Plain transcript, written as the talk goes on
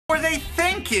What were they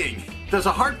thinking? There's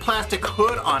a hard plastic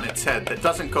hood on its head that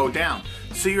doesn't go down,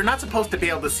 so you're not supposed to be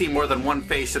able to see more than one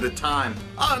face at a time,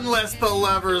 unless the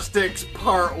lever sticks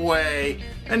part way,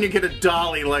 and you get a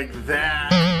dolly like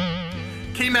that.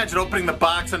 Can you imagine opening the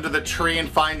box under the tree and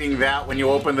finding that when you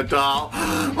open the doll?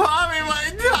 Mommy,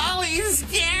 my dolly's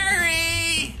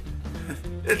scary!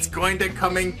 It's going to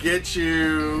come and get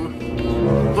you.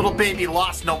 Little baby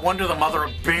lost, no wonder the mother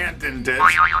abandoned it.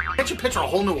 Can't you picture a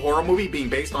whole new horror movie being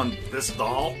based on this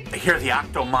doll? I hear the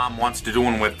Octomom wants to do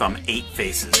one with 8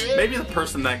 faces. Maybe the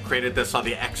person that created this saw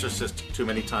The Exorcist too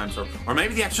many times, or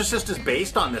maybe The Exorcist is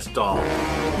based on this doll.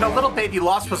 No, little baby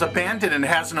lost was abandoned and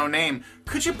has no name.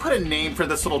 Could you put a name for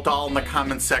this little doll in the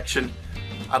comments section?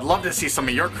 I'd love to see some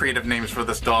of your creative names for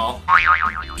this doll.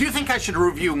 Do you think I should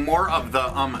review more of the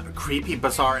creepy,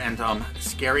 bizarre, and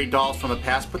scary dolls from the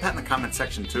past? Put that in the comment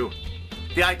section too.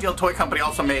 The Ideal Toy Company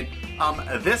also made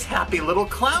this happy little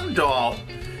clown doll.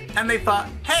 And they thought,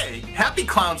 hey, happy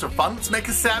clowns are fun, let's make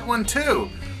a sad one too.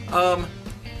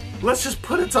 Let's just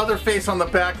put its other face on the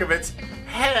back of its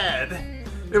head.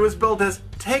 It was billed as,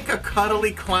 take a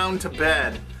cuddly clown to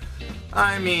bed.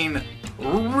 I mean,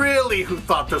 really, who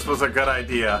thought this was a good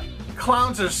idea?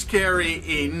 Clowns are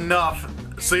scary enough,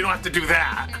 so you don't have to do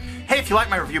that. Hey, if you like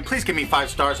my review, please give me 5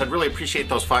 stars. I'd really appreciate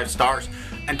those 5 stars.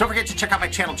 And don't forget to check out my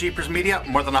channel, Jeepers Media.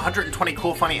 More than 120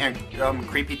 cool, funny, and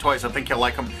creepy toys. I think you'll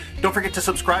like them. Don't forget to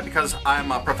subscribe because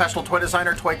I'm a professional toy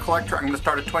designer, toy collector. I'm going to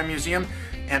start a toy museum.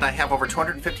 And I have over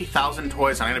 250,000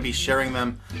 toys. I'm going to be sharing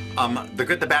them, the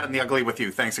good, the bad, and the ugly with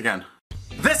you. Thanks again.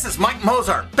 This is Mike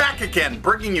Mozart, back again,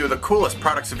 bringing you the coolest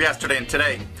products of yesterday and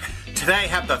today. Today I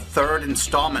have the 3rd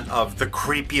installment of the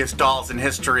creepiest dolls in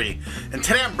history. And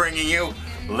today I'm bringing you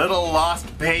Little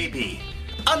Lost Baby.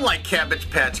 Unlike Cabbage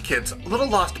Patch Kids, Little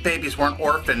Lost Babies weren't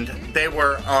orphaned. They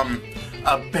were,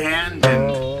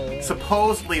 abandoned.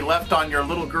 Supposedly left on your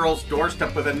little girl's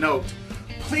doorstep with a note.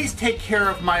 Please take care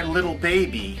of my little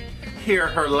baby. Hear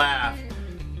her laugh.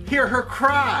 Hear her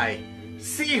cry.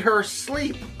 See her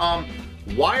sleep.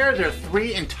 Why are there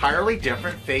 3 entirely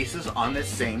different faces on this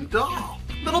same doll?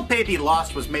 Little Baby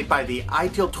Lost was made by the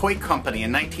Ideal Toy Company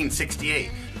in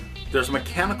 1968. There's a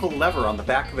mechanical lever on the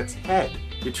back of its head.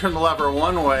 You turn the lever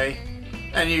one way,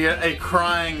 and you get a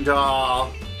crying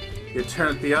doll. You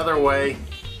turn it the other way,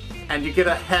 and you get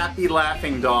a happy,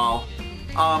 laughing doll.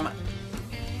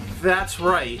 That's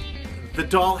right. The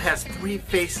doll has 3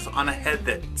 faces on a head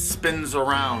that spins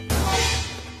around.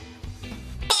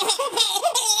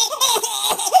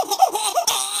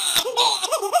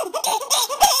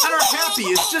 And our happy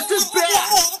is just as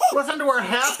bad. Listen to our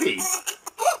happy.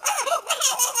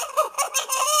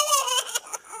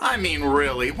 I mean,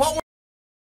 really, what